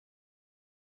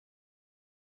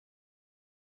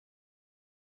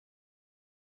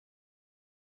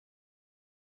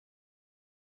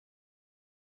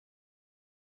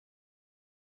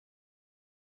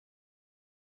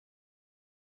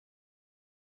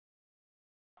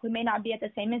We may not be at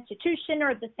the same institution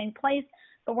or the same place,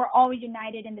 but we're all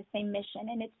united in the same mission,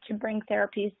 and it's to bring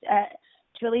therapies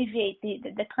to alleviate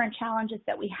the current challenges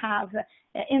that we have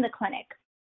in the clinic.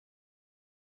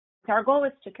 Our goal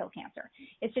is to kill cancer,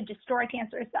 is to destroy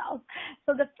cancer cells.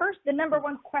 So the number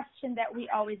one question that we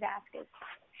always ask is,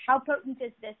 how potent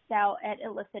is this cell at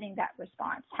eliciting that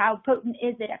response? How potent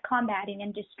is it at combating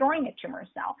and destroying a tumor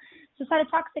cell? So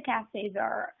cytotoxic assays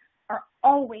are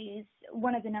always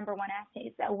one of the number one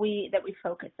assays that we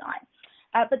focus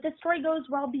on. But the story goes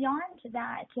well beyond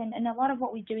that, and a lot of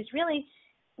what we do is really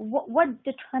what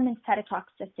determines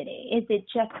cytotoxicity? Is it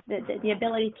just the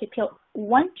ability to kill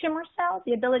one tumor cell,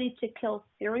 the ability to kill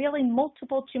serially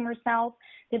multiple tumor cells,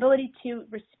 the ability to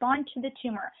respond to the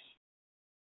tumor?